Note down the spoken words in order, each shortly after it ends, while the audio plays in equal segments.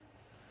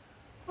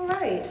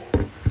right.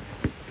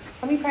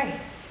 Let me pray.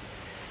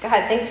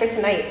 God, thanks for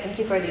tonight. Thank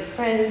you for these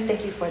friends.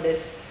 Thank you for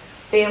this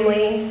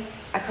family.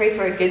 I pray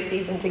for a good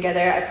season together.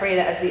 I pray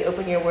that as we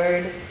open your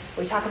word,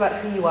 we talk about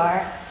who you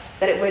are,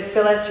 that it would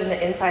fill us from the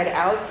inside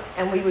out,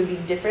 and we would be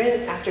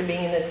different after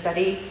being in this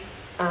study.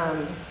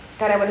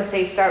 God, I want to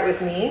say, start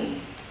with me.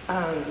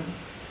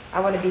 I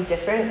want to be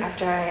different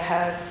after I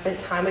have spent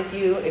time with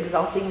you,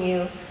 exalting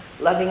you,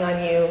 loving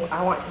on you.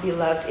 I want to be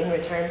loved in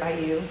return by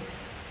you.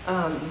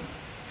 I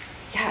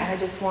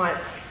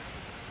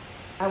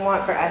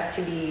want for us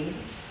to be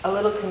a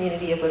little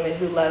community of women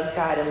who loves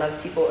God and loves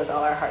people with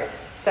all our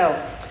hearts.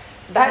 So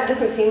that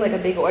doesn't seem like a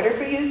big order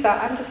for you, so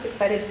I'm just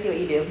excited to see what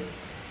you do.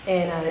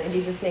 In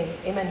Jesus' name,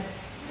 amen.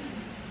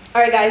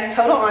 All right, guys,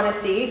 total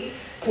honesty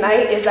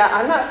tonight is that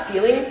I'm not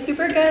feeling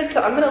super good,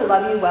 so I'm going to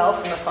love you well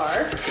from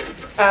afar.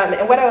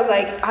 And what I was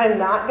like, I'm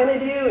not going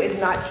to do is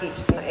not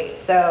teach tonight.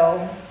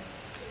 So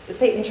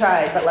Satan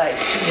tried, but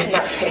he did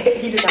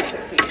not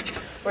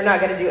succeed. We're not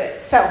going to do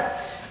it. So,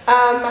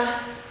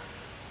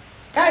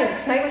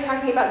 guys, tonight we're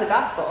talking about the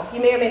gospel. You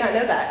may or may not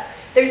know that.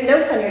 There's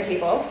notes on your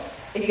table.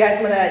 If you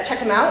guys want to check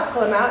them out,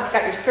 pull them out. It's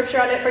got your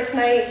scripture on it for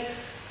tonight.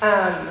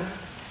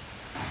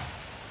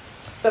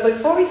 But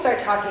before we start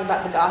talking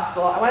about the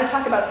gospel, I want to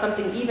talk about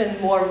something even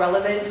more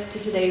relevant to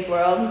today's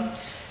world.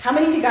 How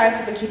many of you guys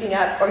have been keeping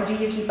up, or do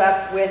you keep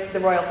up with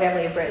the royal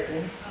family of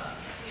Britain?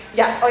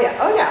 Yeah, oh,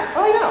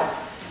 I know.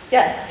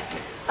 Yes.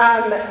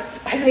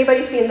 Has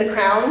anybody seen The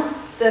Crown?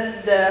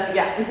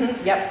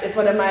 Yep, it's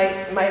one of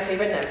my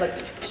favorite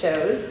Netflix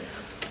shows.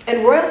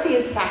 And royalty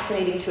is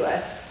fascinating to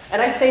us.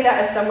 And I say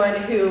that as someone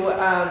who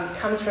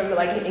comes from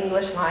like an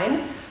English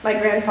line. My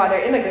grandfather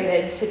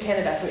immigrated to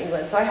Canada from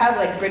England, so I have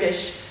like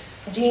British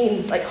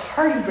genes, like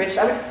hearty British.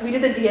 We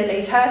did the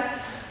DNA test.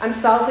 I'm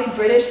solidly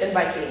British and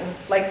Viking.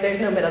 Like, there's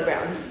no middle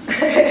ground.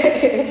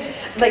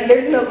 Like,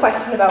 there's no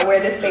question about where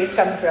this face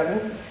comes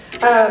from.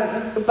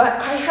 But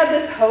I had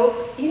this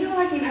hope. You know,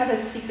 like you have a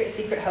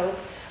secret hope.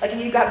 Like,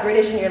 if you've got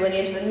British in your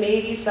lineage, then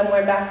maybe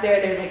somewhere back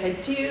there's like a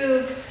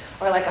duke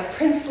or like a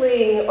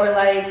princeling or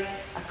like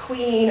a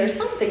queen or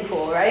something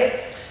cool,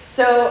 right?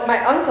 So my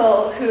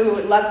uncle, who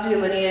loves to do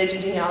lineage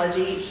and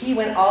genealogy, he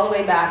went all the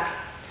way back.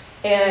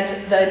 And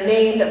the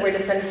name that we're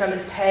descended from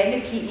is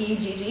Pegg,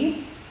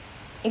 P-E-G-G.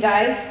 And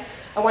guys,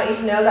 I want you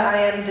to know that I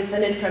am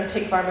descended from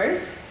pig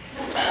farmers.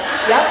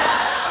 Yep.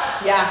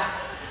 Yeah.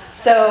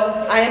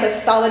 So I am a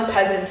solid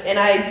peasant, and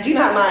I do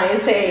not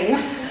mind saying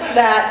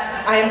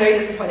that I am very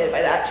disappointed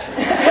by that.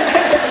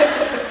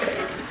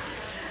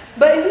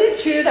 But isn't it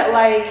true that,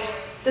 like,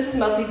 this is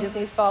mostly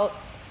Disney's fault?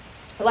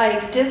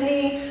 Like,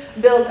 Disney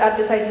builds up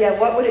this idea of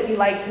what would it be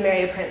like to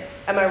marry a prince?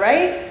 Am I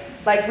right?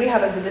 Like, we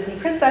have the Disney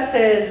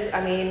princesses.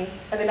 I mean,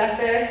 are they back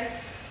there?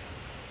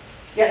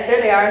 Yes, there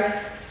they are.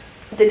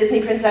 The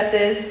Disney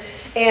princesses.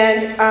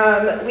 And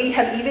we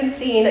have even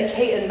seen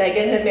Kate and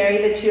Meghan marry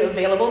the two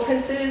available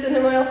princes in the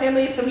royal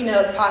family, so we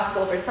know it's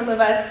possible for some of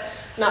us,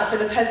 not for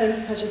the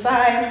peasants such as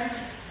I.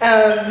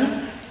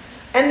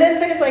 And then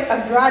there's like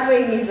a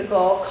Broadway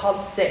musical called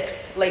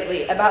Six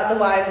lately about the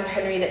wives of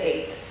Henry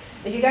VIII.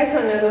 If you guys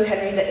don't know who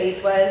Henry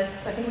VIII was,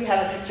 I think we have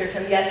a picture of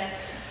him, yes.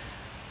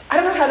 I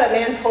don't know how that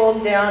man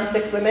pulled down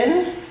 6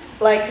 women,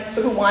 like,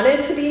 who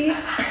wanted to be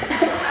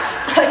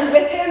like,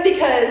 with him,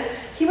 because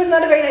he was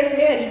not a very nice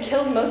man. He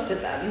killed most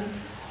of them.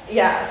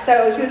 Yeah,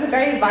 so he was a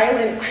very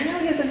violent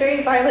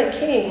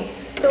king.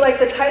 So, like,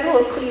 the title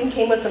of queen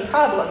came with some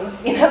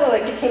problems, you know?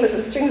 Like, it came with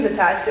some strings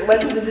attached. It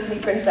wasn't the Disney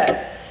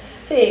princess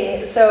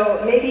thing. So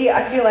maybe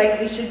I feel like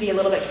we should be a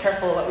little bit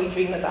careful what we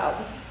dream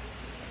about.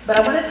 But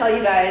I want to tell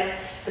you guys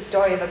the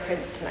story of a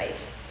prince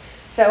tonight.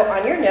 So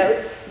on your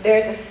notes,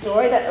 there's a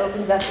story that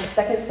opens up in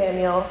 2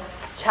 Samuel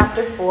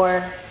chapter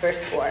 4,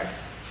 verse 4.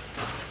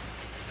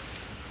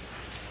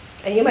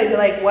 And you might be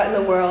like, what in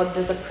the world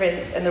does a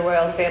prince and the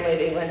royal family of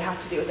England have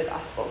to do with the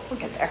gospel? We'll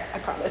get there, I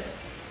promise.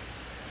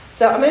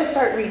 So I'm going to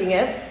start reading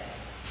it.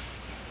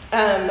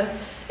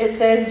 It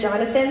says,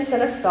 Jonathan,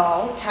 son of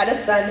Saul, had a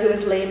son who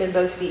was lame in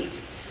both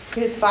feet.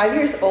 He was 5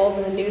 years old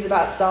when the news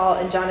about Saul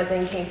and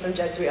Jonathan came from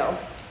Jezreel.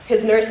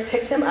 His nurse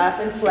picked him up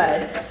and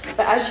fled,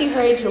 but as she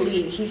hurried to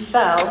leave, he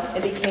fell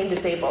and became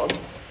disabled.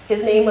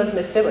 His name was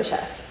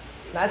Mephibosheth.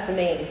 That's a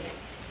name.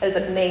 That is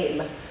a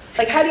name.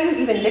 Like, how do you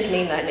even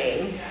nickname that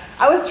name?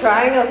 I was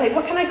trying. I was like,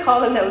 what can I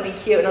call him that would be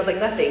cute? And I was like,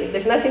 nothing.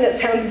 There's nothing that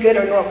sounds good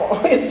or normal.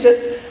 It's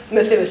just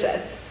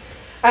Mephibosheth.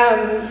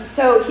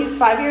 So he's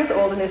 5 years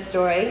old in this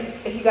story.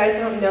 If you guys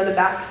don't know the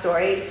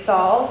backstory,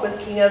 Saul was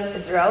king of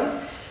Israel.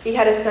 He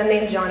had a son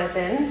named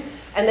Jonathan.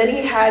 And then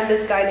he had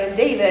this guy named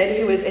David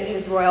who was in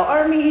his royal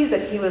armies,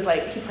 and he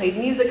played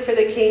music for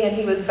the king, and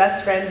he was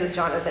best friends with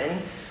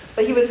Jonathan.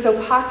 But he was so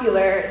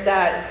popular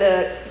that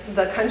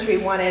the country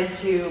wanted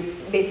to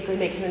basically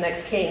make him the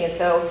next king. And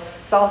so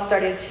Saul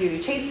started to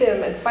chase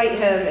him and fight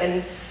him,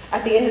 and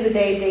at the end of the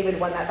day, David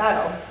won that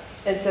battle.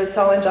 And so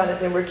Saul and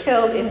Jonathan were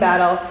killed in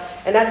battle,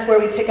 and that's where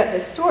we pick up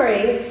this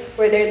story,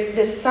 where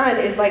this son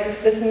is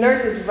like, this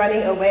nurse is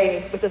running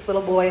away with this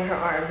little boy in her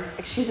arms.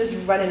 Like, she's just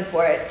running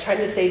for it, trying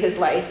to save his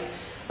life.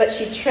 But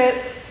she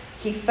tripped,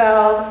 He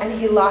fell and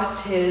he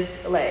lost his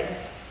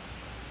legs.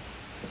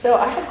 So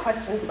I had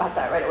questions about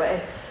that right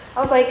away.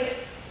 I was like,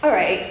 all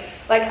right,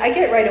 like I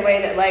get right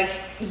away that like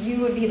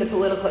you would be the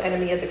political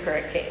enemy of the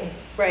current king,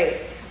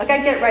 right? Like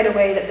I get right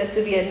away that this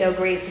would be a no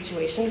great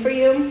situation for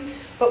you,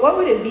 but what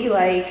would it be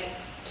like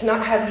to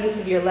not have use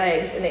of your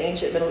legs in the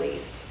ancient Middle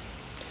East?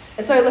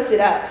 And so I looked it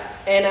up,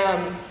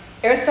 and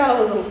Aristotle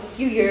was a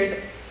few years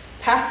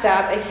past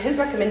that, but his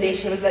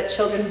recommendation was that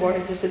children born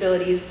with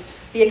disabilities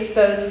be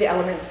exposed to the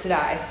elements to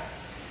die.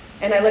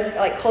 And I looked at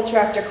like culture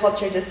after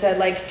culture just said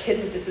like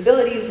kids with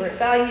disabilities weren't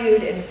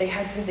valued, and if they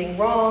had something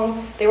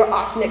wrong, they were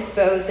often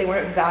exposed, they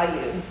weren't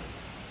valued.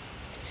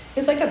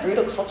 It's like a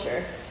brutal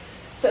culture.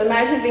 So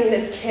imagine being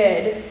this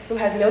kid who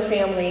has no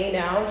family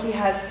now, he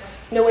has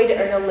no way to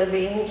earn a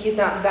living, he's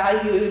not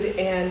valued,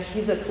 and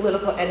he's a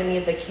political enemy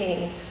of the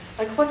king.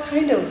 Like what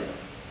kind of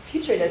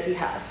future does he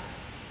have?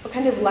 What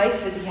kind of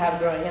life does he have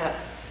growing up?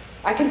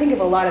 I can think of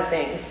a lot of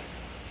things.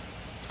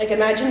 Like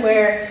imagine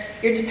where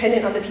you're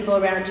dependent on the people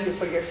around you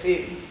for your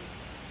food,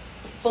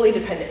 fully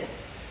dependent.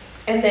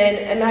 And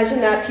then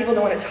imagine that people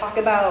don't want to talk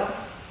about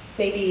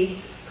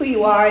maybe who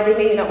you are, they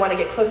maybe not want to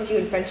get close to you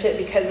in friendship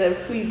because of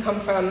who you come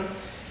from,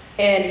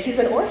 and he's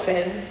an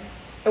orphan.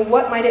 And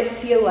what might it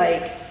feel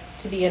like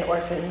to be an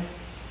orphan?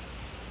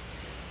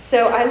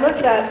 So I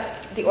looked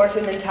up the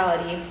orphan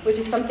mentality, which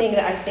is something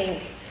that I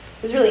think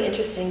is really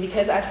interesting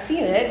because I've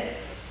seen it.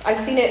 I've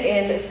seen it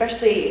here in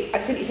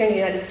the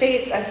United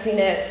States. I've seen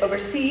it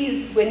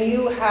overseas. When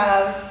you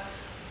have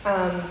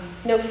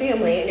no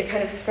family and you're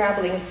kind of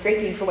scrabbling and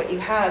scraping for what you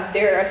have,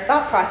 there are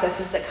thought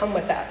processes that come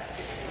with that.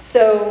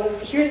 So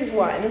here's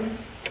one.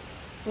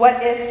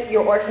 What if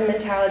your orphan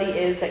mentality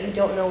is that you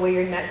don't know where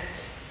your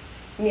next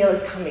meal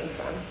is coming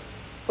from?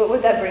 What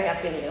would that bring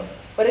up in you?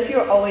 What if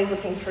you're always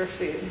looking for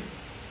food?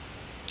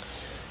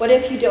 What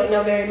if you don't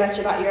know very much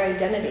about your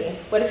identity?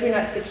 What if you're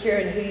not secure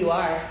in who you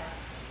are?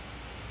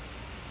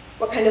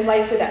 What kind of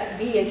life would that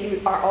be if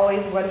you are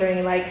always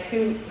wondering, like,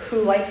 who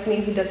likes me,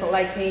 who doesn't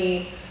like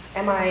me?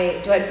 Do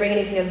I bring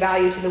anything of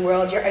value to the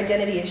world? Your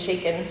identity is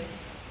shaken.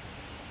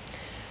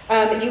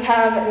 You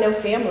have no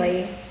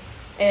family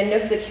and no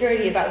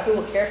security about who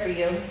will care for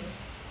you.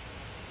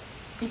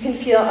 You can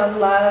feel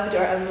unloved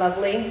or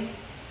unlovely.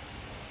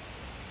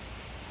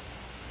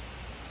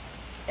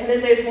 And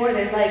then there's more.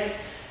 There's like,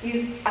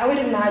 I would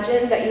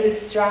imagine that you would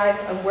strive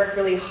and work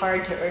really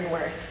hard to earn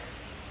worth,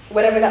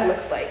 whatever that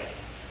looks like.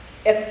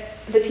 If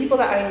the people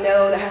that I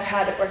know that have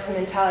had orphan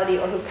mentality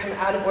or who've come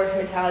out of orphan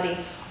mentality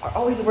are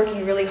always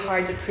working really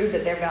hard to prove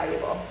that they're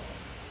valuable,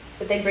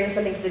 that they bring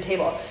something to the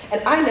table.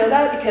 And I know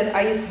that because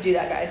I used to do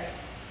that, guys.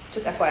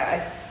 Just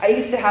FYI. I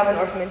used to have an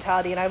orphan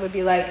mentality, and I would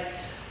be like,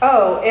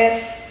 oh,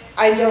 if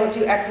I don't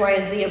do X, Y,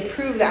 and Z and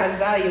prove that I'm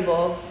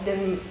valuable,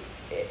 then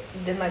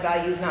my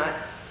value is not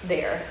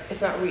there.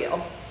 It's not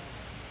real.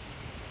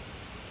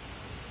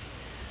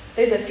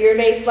 There's a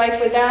fear-based life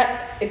with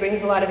that. It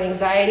brings a lot of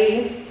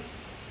anxiety.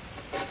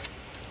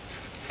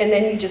 And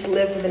then you just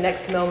live for the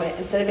next moment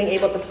instead of being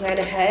able to plan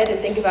ahead and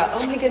think about,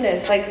 oh my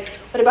goodness, like,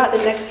 what about the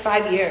next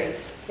 5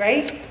 years,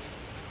 right?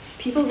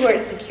 People who are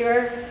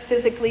secure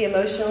physically,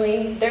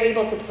 emotionally, they're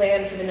able to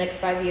plan for the next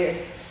 5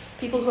 years.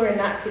 People who are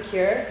not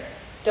secure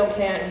don't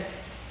plan.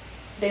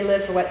 They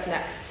live for what's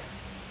next.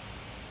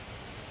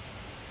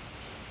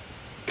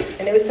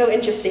 And it was so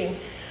interesting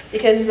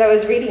because as I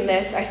was reading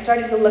this, I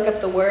started to look up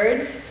the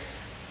words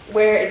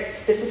where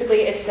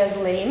specifically it says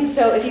lame.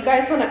 So if you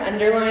guys want to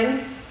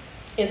underline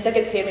in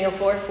 2 Samuel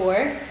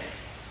 4:4,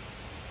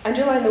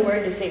 underline the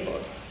word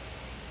disabled.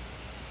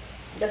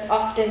 That's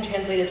often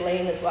translated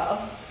lame as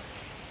well.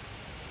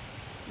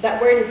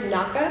 That word is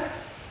naka.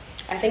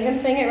 I think I'm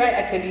saying it right.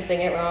 I could be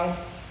saying it wrong.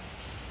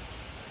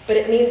 But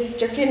it means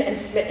stricken and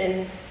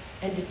smitten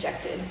and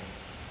dejected.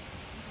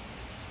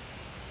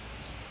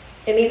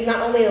 It means not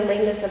only a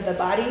lameness of the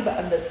body, but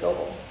of the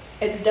soul.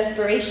 It's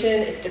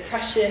desperation, it's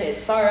depression,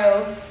 it's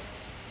sorrow.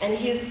 And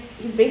he's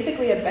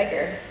basically a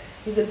beggar.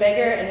 He's a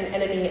beggar and an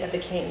enemy of the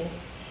king.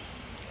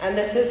 And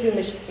this is who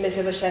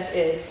Mephibosheth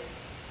is.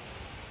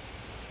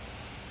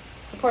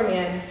 So poor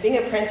man, being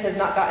a prince has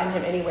not gotten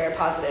him anywhere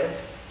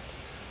positive.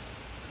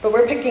 But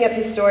we're picking up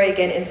his story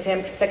again in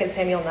 2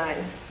 Samuel 9.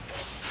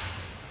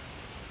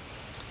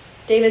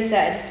 David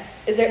said,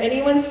 "Is there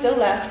anyone still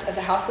left of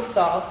the house of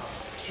Saul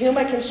to whom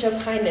I can show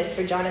kindness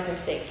for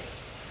Jonathan's sake?"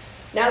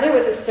 Now there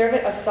was a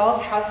servant of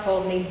Saul's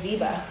household named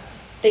Ziba.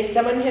 They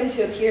summoned him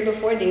to appear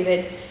before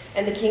David,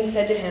 and the king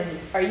said to him,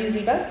 "Are you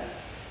Ziba?"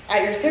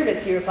 "At your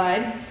service," he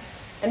replied.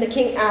 And the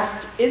king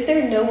asked, "Is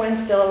there no one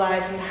still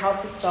alive from the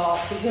house of Saul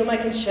to whom I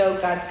can show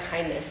God's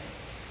kindness?"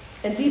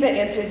 And Ziba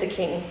answered the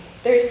king,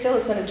 "There is still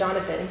a son of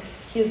Jonathan.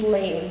 He is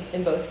lame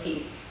in both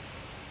feet."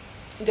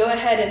 Go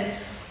ahead and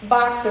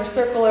box or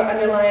circle or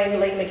underline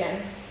lame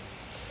again.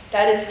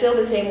 That is still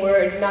the same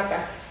word,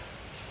 naka.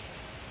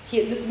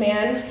 This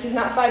man, he's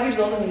not 5 years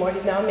old anymore.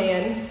 He's now a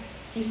man.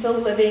 He's still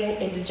living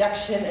in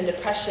dejection and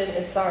depression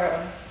and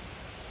sorrow.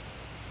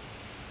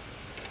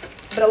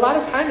 But a lot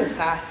of time has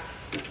passed.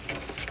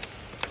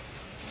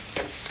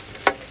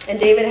 And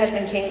David has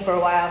been king for a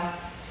while.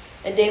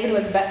 and David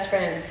was best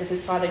friends with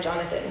his father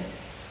Jonathan.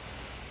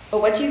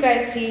 But what do you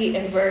guys see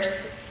in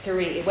verse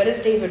 3? What does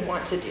David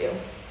want to do?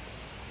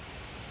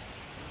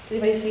 Does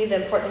anybody see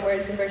the important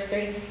words in verse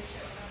 3?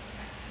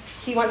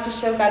 He wants to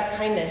show God's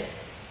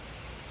kindness.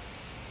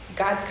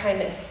 God's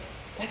kindness.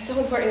 That's so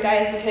important,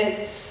 guys,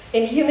 because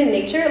in human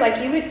nature,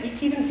 like you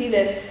can even see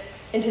this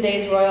in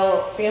today's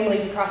royal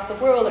families across the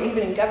world, or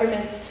even in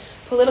governments,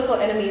 political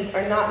enemies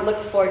are not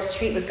looked for to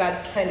treat with God's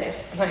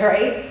kindness. Am I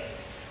right?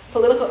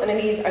 Political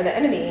enemies are the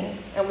enemy,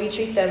 and we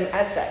treat them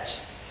as such.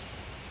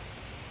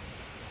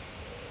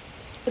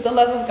 But the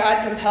love of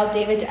God compelled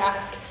David to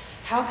ask,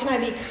 how can I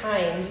be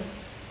kind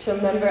to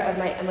a member of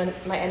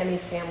my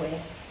enemy's family?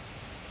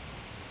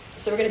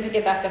 So we're going to pick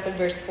it back up in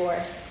verse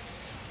 4.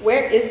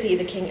 Where is he?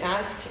 The king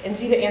asked. And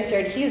Ziba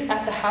answered, he is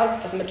at the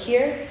house of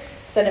Machir,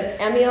 son of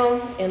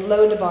Ammiel, in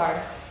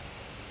Lo-debar.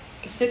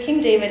 So King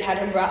David had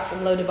him brought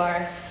from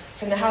Lo-debar,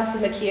 from the house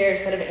of Machir,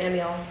 son of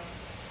Ammiel.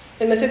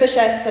 When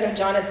Mephibosheth, son of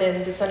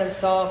Jonathan, the son of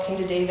Saul, came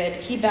to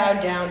David, he bowed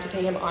down to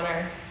pay him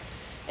honor.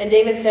 And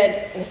David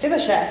said,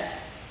 Mephibosheth.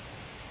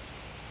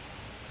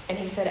 And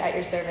he said, at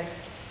your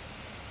service.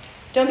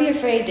 Don't be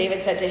afraid,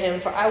 David said to him,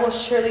 for I will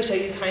surely show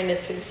you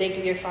kindness for the sake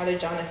of your father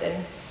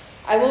Jonathan.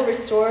 I will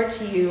restore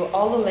to you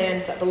all the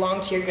land that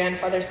belonged to your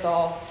grandfather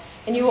Saul,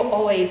 and you will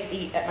always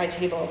eat at my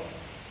table.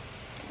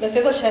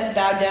 Mephibosheth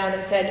bowed down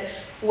and said,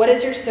 what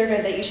is your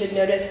servant that you should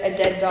notice a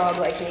dead dog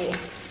like me?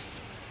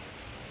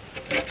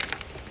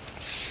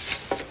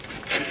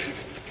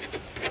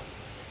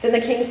 Then the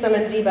king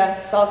summoned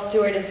Ziba, Saul's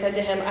steward, and said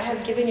to him, I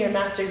have given your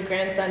master's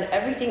grandson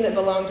everything that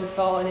belonged to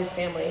Saul and his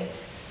family.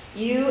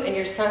 You and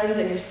your sons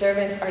and your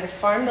servants are to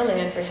farm the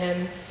land for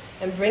him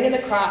and bring in the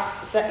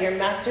crops so that your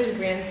master's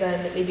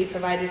grandson may be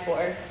provided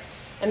for.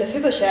 And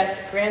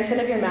Mephibosheth, grandson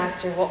of your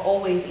master, will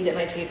always eat at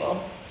my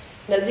table.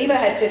 Now Ziba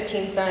had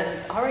 15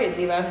 sons, all right,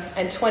 Ziba,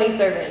 and 20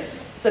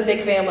 servants. It's a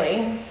big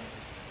family.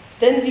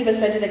 Then Ziba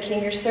said to the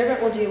king, your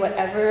servant will do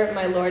whatever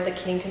my lord the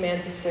king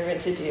commands his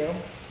servant to do.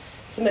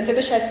 So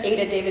Mephibosheth ate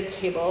at David's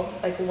table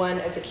like one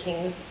of the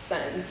king's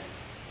sons.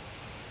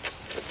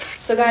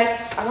 So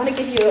guys, I want to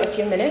give you a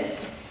few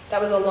minutes. That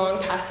was a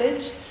long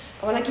passage.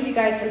 I want to give you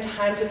guys some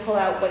time to pull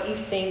out what you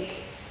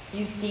think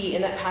you see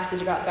in that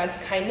passage about God's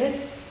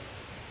kindness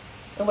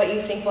and what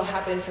you think will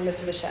happen for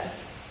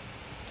Mephibosheth.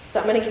 So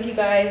I'm going to give you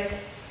guys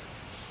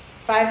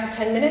 5 to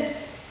 10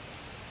 minutes,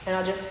 and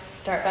I'll just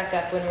start back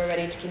up when we're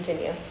ready to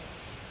continue.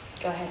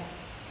 Go ahead.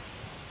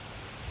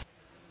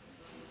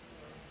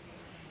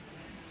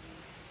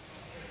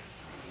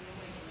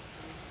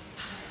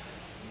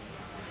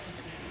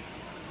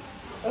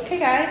 Okay,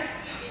 guys.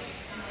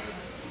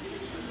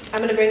 I'm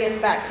going to bring us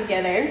back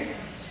together.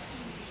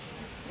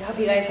 I hope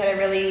you guys had a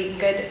really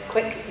good,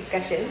 quick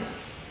discussion.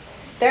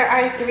 There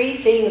are 3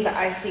 things that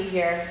I see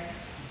here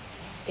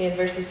in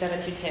verses 7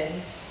 through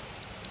 10.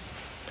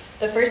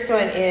 The first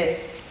one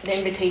is the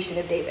invitation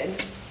of David.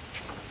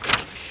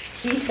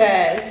 He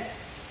says,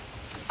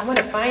 I want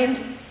to find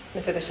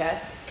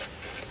Mephibosheth,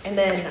 and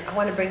then I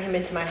want to bring him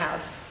into my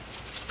house.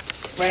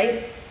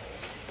 Right?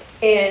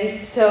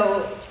 And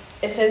so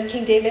it says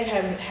King David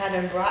had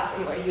him brought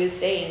from where he was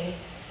staying.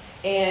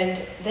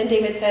 And then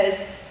David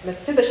says,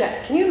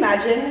 Mephibosheth, can you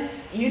imagine?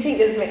 You think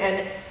this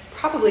man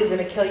probably is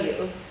going to kill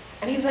you.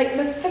 And he's like,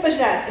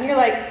 Mephibosheth. And you're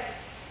like,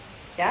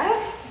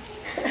 yeah?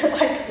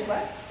 Like,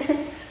 what?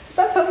 What's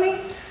up, homie?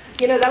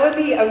 You know, that would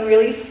be a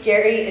really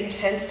scary,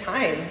 intense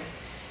time.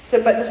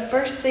 But the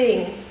first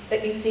thing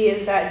that you see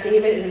is that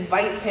David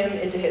invites him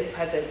into his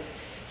presence.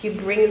 He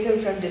brings him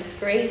from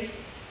disgrace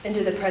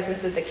into the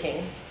presence of the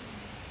king.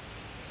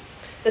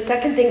 The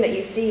second thing that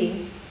you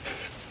see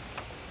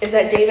is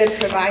that David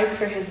provides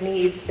for his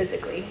needs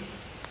physically.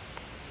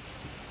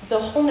 The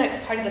whole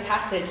next part of the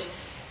passage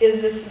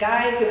is this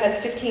guy who has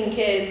 15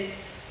 kids,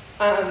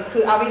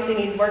 who obviously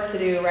needs work to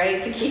do,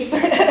 right, to keep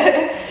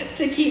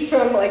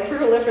from like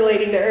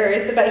proliferating the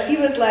earth. But he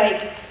was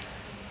like,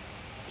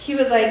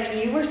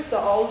 you were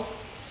Saul's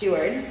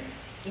steward.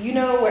 You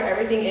know where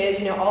everything is.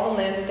 You know all the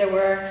lands that there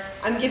were.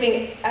 I'm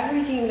giving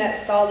everything that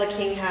Saul the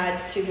king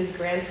had to his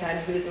grandson,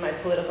 who is my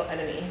political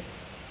enemy.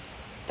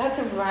 That's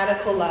a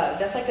radical love.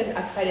 That's like an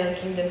upside-down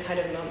kingdom kind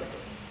of moment.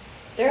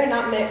 There are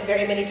not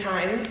very many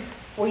times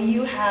where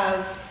you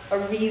have a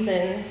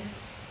reason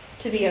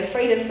to be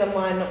afraid of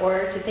someone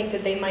or to think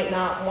that they might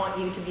not want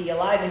you to be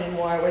alive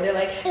anymore, where they're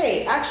like,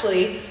 hey,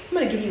 actually, I'm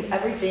going to give you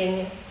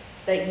everything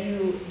that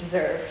you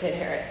deserve to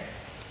inherit.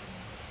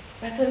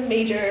 That's a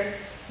major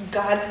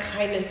God's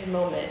kindness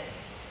moment.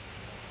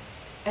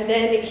 And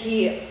then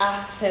he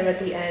asks him at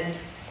the end.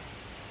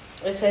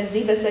 It says,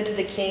 Ziba said to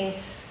the king,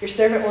 your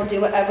servant will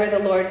do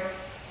whatever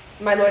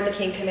my lord the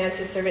king commands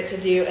his servant to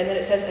do. And then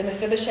it says, and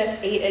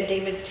Mephibosheth ate at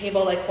David's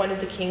table like one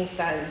of the king's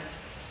sons.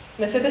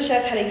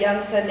 Mephibosheth had a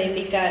young son named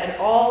Micah, and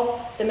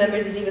all the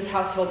members of Ziba's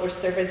household were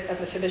servants of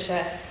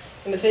Mephibosheth.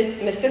 And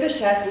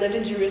Mephibosheth lived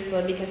in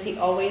Jerusalem because he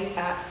always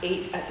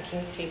ate at the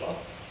king's table.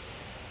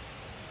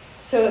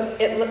 So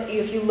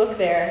if you look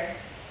there,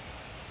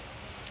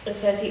 it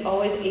says he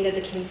always ate at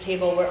the king's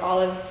table where all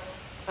of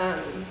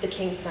the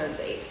king's sons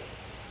ate.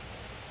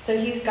 So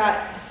he's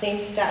got the same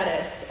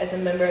status as a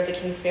member of the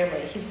king's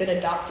family. He's been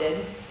adopted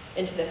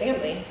into the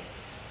family.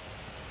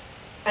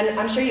 And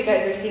I'm sure you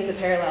guys are seeing the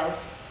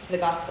parallels to the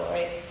gospel,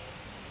 right?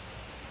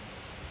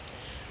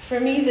 For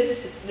me,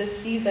 this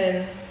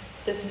season,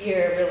 this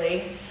year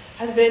really,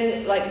 has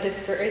been like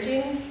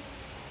discouraging.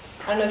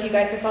 I don't know if you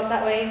guys have felt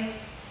that way.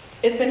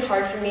 It's been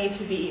hard for me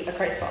to be a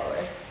Christ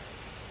follower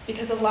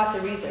because of lots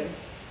of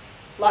reasons.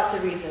 Lots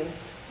of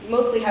reasons.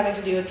 Mostly having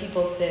to do with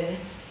people's sin.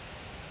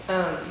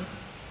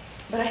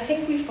 But I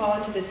think we fall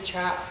into this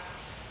trap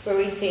where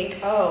we think,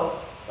 oh,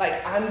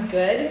 like I'm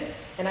good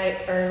and I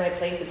earn my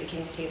place at the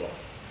king's table,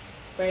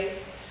 right?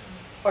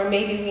 Or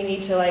maybe we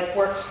need to like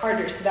work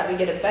harder so that we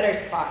get a better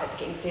spot at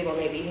the king's table,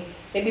 maybe.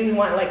 Maybe we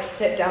want to like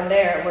sit down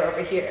there and we're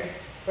over here,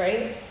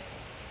 right?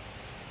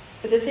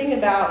 But the thing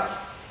about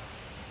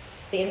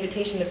the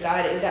invitation of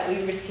God is that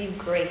we receive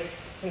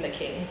grace from the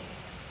king.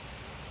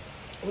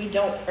 We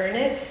don't earn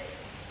it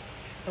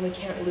and we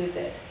can't lose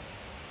it.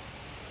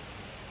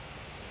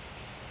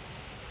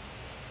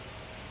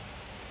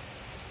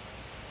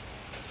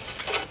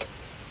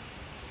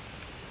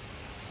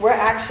 We're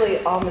actually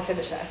all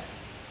Mephibosheth.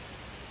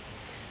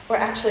 We're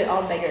actually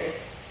all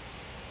beggars.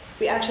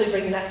 We actually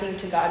bring nothing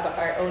to God but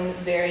our own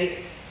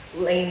very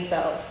lame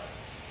selves.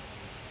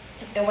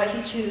 And what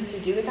he chooses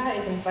to do with that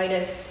is invite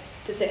us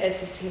to sit at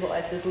his table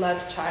as his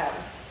loved child.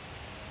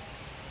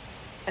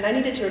 And I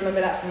needed to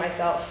remember that for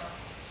myself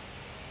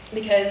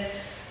because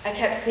I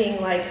kept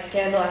seeing like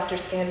scandal after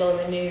scandal in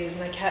the news,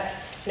 and I kept,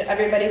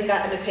 everybody's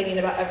got an opinion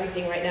about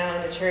everything right now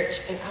in the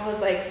church, and I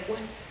was like,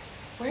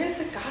 where's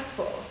the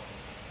gospel?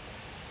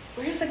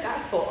 Where's the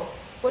gospel?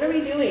 What are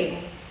we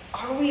doing?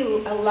 Are we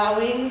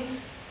allowing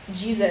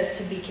Jesus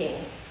to be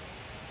king?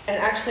 And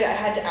actually, I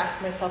had to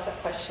ask myself that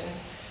question.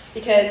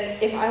 Because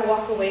if I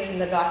walk away from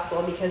the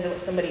gospel because of what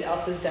somebody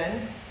else has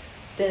done,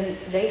 then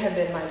they have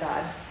been my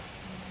God.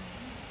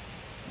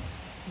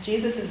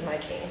 Jesus is my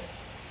king.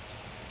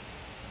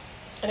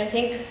 And I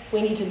think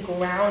we need to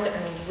ground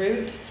and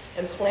root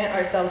and plant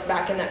ourselves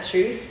back in that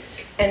truth.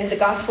 And the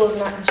gospel is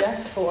not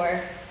just for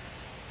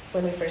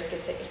when we first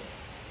get saved.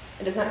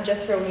 It is not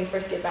just for when we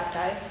first get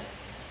baptized.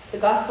 The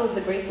gospel is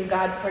the grace of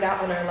God poured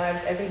out on our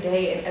lives every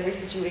day in every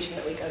situation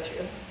that we go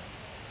through.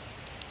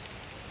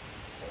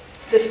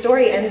 The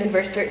story ends in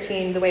verse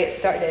 13 the way it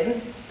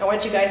started. I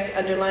want you guys to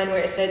underline where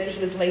it says that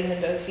he was lame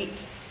in both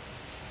feet.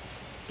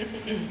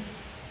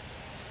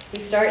 We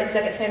start in 2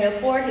 Samuel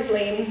 4, he's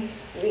lame.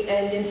 We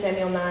end in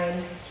Samuel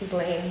 9, he's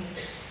lame.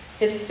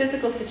 His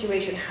physical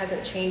situation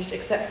hasn't changed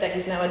except that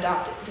he's now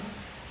adopted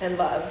and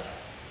loved.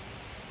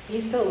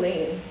 He's still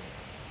lame.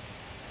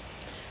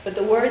 But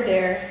the word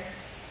there,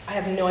 I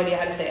have no idea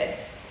how to say it.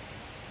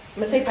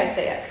 I'm going to say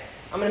Paisaic.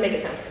 I'm going to make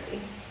it sound fancy.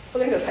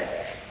 We're going to go with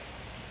Paisaic.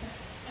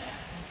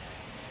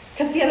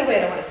 Because the other way I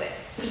don't want to say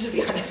it, to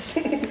be honest.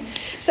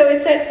 So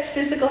it says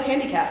physical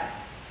handicap.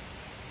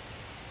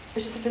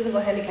 It's just a physical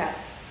handicap.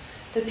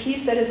 The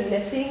piece that is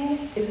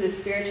missing is the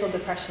spiritual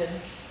depression,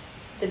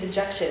 the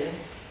dejection,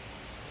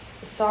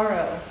 the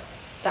sorrow,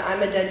 the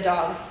I'm a dead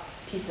dog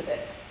piece of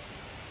it.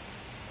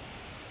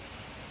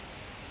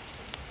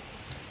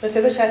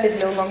 Mephibosheth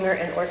is no longer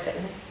an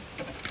orphan.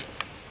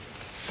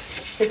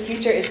 His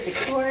future is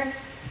secure.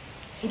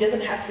 He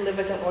doesn't have to live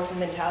with an orphan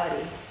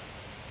mentality.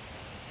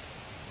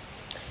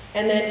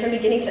 And then from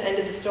beginning to end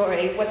of the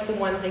story, what's the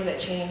one thing that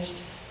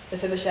changed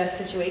Mephibosheth's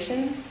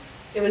situation?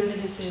 It was the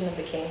decision of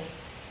the king.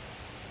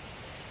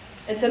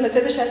 And so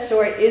Mephibosheth's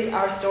story is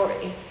our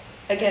story.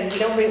 Again, we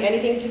don't bring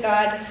anything to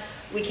God.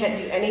 We can't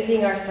do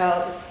anything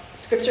ourselves.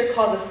 Scripture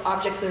calls us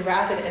objects of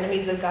wrath and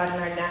enemies of God in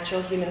our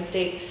natural human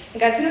state. And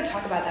guys, we don't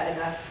talk about that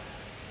enough.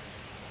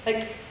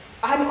 Like,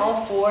 I'm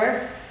all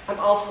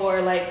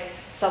for like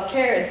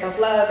self-care and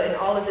self-love and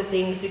all of the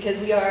things because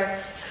we are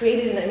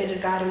created in the image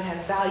of God and we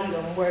have value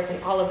and worth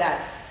and all of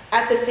that.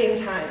 At the same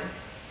time,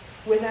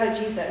 without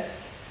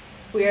Jesus,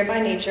 we are by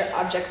nature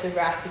objects of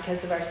wrath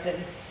because of our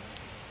sin.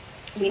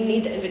 We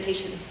need the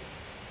invitation.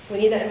 We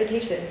need that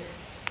invitation.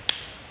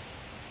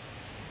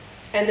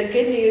 And the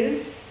good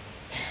news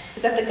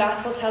is that the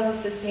gospel tells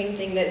us the same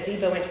thing that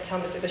Ziba went to tell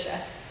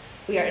Mephibosheth.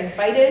 We are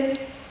invited,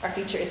 our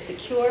future is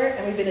secure,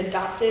 and we've been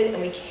adopted,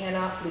 and we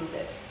cannot lose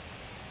it.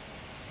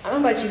 I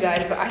don't know about you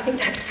guys, but I think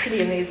that's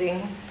pretty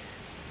amazing.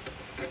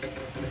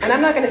 And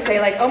I'm not going to say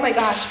like, oh my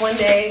gosh, one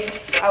day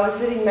I was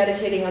sitting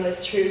meditating on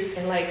this truth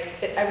and like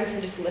everything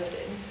just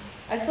lifted.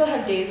 I still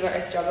have days where I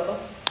struggle,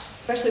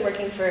 especially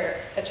working for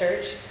a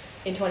church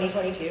in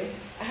 2022.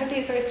 I have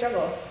days where I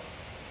struggle.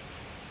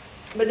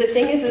 But the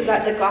thing is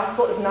that the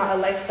gospel is not a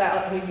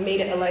lifestyle, and we've made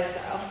it a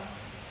lifestyle.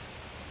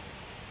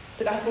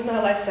 The gospel is not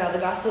a lifestyle. The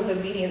gospel is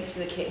obedience to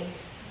the king.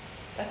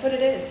 That's what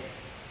it is.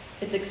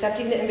 It's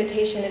accepting the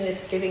invitation, and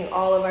it's giving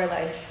all of our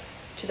life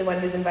to the one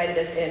who's invited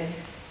us in.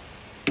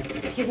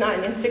 He's not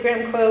an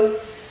Instagram quote,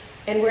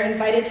 and we're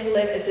invited to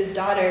live as his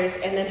daughters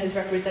and then his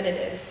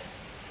representatives.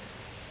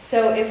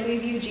 So if we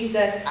view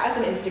Jesus as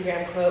an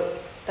Instagram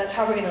quote, that's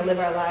how we're going to live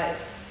our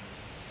lives.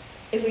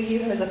 If we view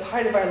him as a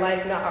part of our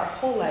life, not our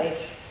whole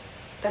life,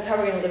 that's how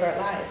we're going to live our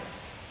lives.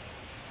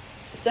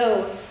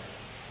 So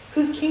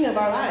Who's king of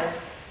our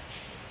lives?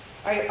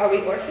 Are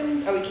we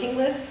orphans? Are we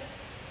kingless?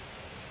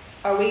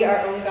 Are we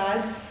our own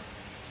gods?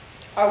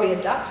 Are we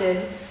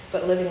adopted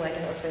but living like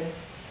an orphan?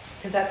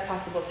 Because that's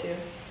possible too.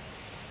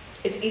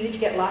 It's easy to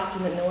get lost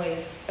in the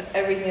noise of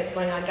everything that's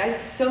going on. Guys,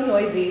 it's so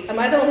noisy. Am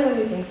I the only one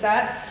who thinks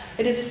that?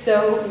 It is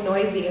so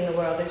noisy in the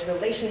world. There's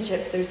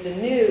relationships, there's the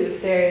news,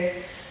 there's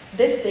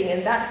this thing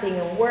and that thing,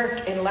 and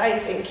work and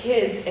life and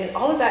kids, and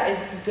all of that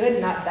is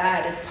good, not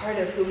bad. It's part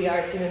of who we are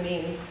as human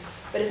beings,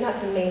 but it's not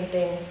the main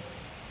thing.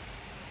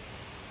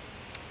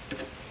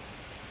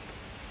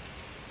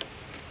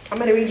 I'm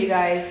going to read you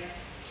guys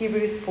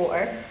Hebrews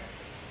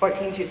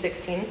 4:14 through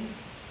 16.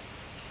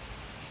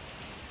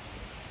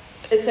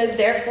 It says,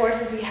 "Therefore,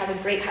 since we have a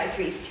great high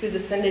priest who has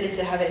ascended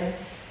into heaven,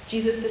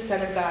 Jesus the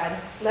Son of God,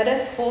 let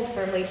us hold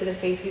firmly to the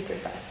faith we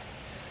profess.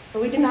 For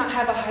we do not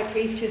have a high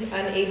priest who is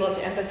unable to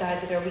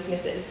empathize with our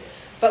weaknesses,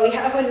 but we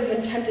have one who has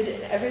been tempted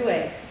in every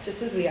way,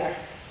 just as we are,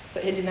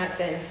 but who did not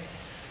sin.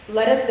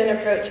 Let us then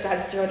approach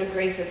God's throne of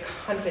grace with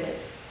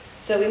confidence,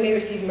 so that we may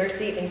receive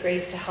mercy and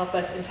grace to help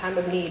us in time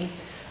of need."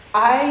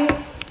 I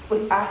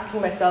was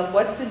asking myself,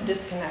 what's the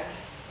disconnect?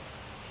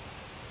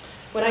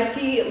 When I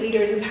see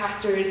leaders and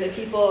pastors and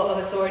people of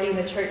authority in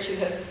the church who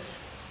have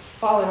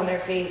fallen on their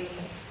face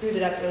and screwed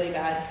it up really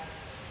bad,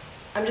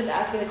 I'm just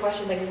asking the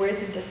question, like, where's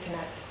the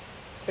disconnect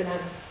for them?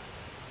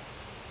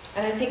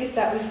 And I think it's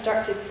that we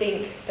start to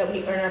think that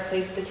we earn our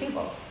place at the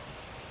table,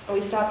 and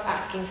we stop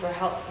asking for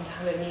help in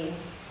time of need.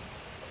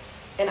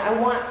 And I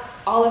want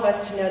all of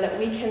us to know that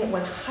we can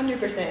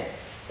 100%,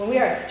 when we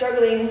are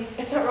struggling,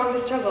 it's not wrong to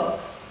struggle.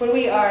 When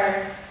we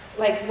are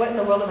like, what in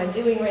the world am I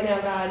doing right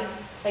now, God?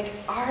 Like,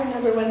 our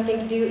number one thing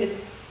to do is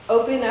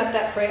open up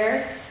that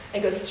prayer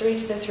and go straight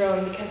to the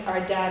throne, because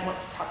our dad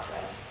wants to talk to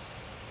us.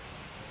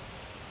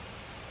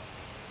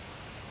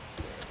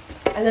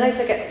 And then I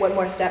took it one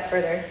more step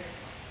further.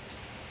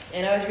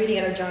 And I was reading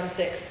out of John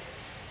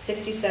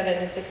 6:67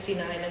 and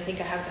 69. I think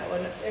I have that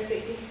one up there,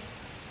 baby.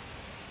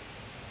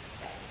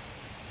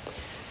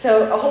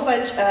 So a whole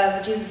bunch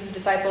of Jesus'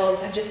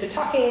 disciples have just been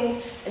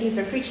talking, and he's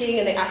been preaching,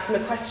 and they asked him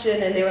a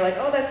question, and they were like,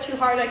 "Oh, that's too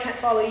hard, I can't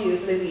follow you,"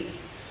 so they leave.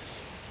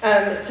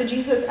 So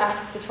Jesus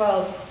asks the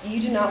 12,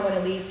 "You do not want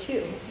to leave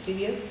too, do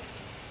you?"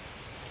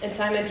 And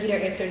Simon Peter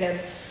answered him,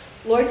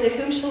 "Lord, to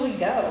whom shall we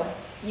go?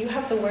 You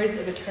have the words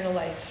of eternal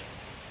life."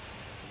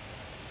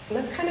 And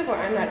that's kind of where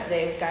I'm at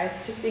today,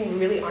 guys, just being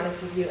really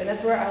honest with you. And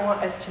that's where I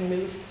want us to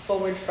move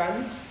forward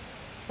from.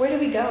 Where do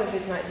we go if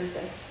it's not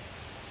Jesus?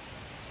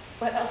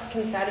 What else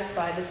can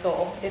satisfy the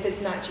soul if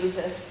it's not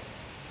Jesus?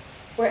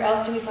 Where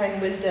else do we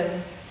find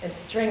wisdom and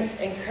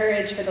strength and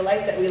courage for the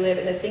life that we live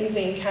and the things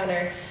we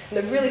encounter and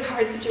the really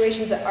hard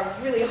situations that are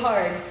really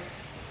hard?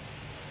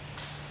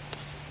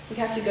 We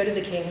have to go to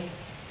the King.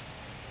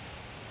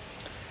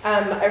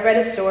 I read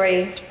a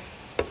story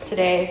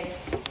today,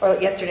 or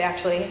yesterday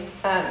actually.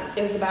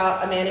 It was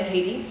about a man in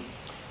Haiti.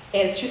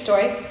 And it's a true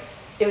story.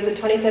 It was in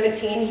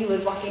 2017. He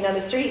was walking down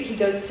the street. He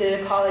goes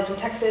to college in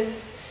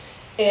Texas.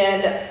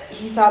 And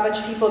he saw a bunch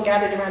of people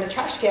gathered around a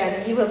trash can,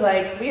 and he was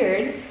like,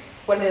 weird,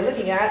 what are they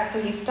looking at? So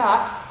he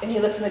stops, and he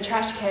looks in the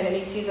trash can, and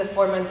he sees a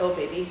 4-month-old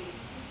baby.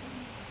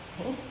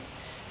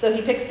 So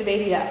he picks the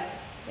baby up,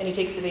 and he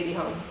takes the baby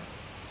home.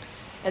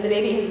 And the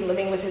baby has been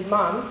living with his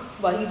mom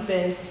while he's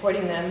been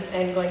supporting them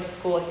and going to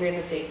school here in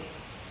the States.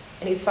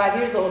 And he's 5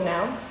 years old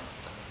now,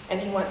 and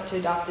he wants to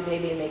adopt the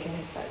baby and make him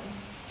his son.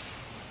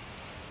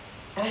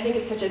 And I think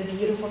it's such a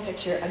beautiful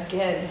picture.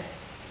 Again,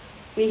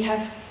 we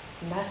have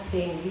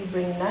nothing. We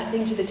bring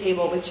nothing to the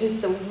table, which is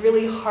the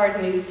really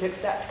hard news to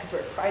accept because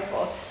we're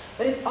prideful.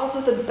 But it's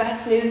also the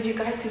best news, you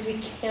guys, because we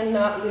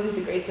cannot lose the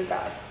grace of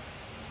God.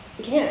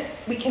 We can't.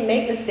 We can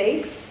make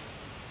mistakes,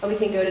 and we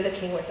can go to the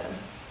King with them.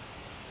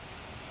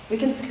 We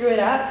can screw it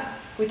up.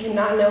 We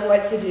cannot know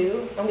what to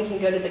do, and we can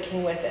go to the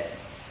King with it.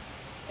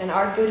 And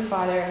our good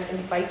Father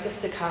invites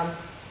us to come.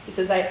 He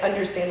says, I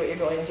understand what you're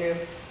going through.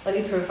 Let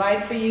me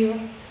provide for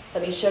you.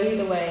 Let me show you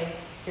the way.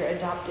 You're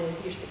adopted.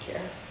 You're secure.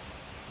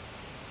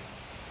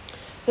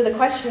 So the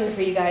question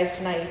for you guys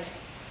tonight,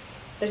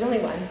 there's only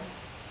one.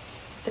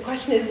 The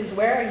question is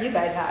where are you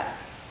guys at?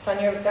 It's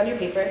on your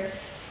paper.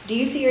 Do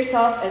you see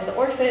yourself as the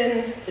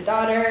orphan, the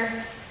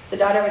daughter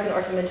with an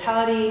orphan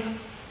mentality?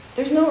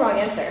 There's no wrong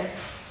answer.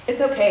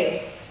 It's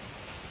okay.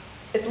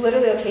 It's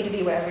literally okay to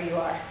be wherever you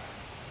are.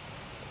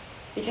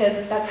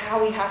 Because that's how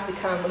we have to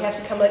come. We have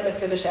to come like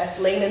Mephibosheth,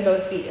 lame in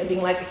both feet and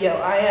being like, yo,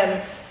 I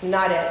am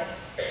not it.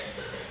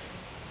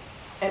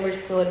 And we're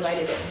still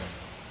invited in.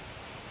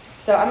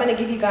 So I'm going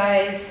to give you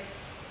guys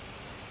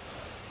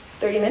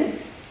 30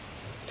 minutes,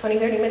 20,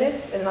 30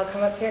 minutes, and then I'll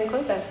come up here and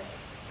close us.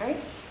 All right?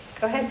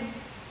 Go ahead.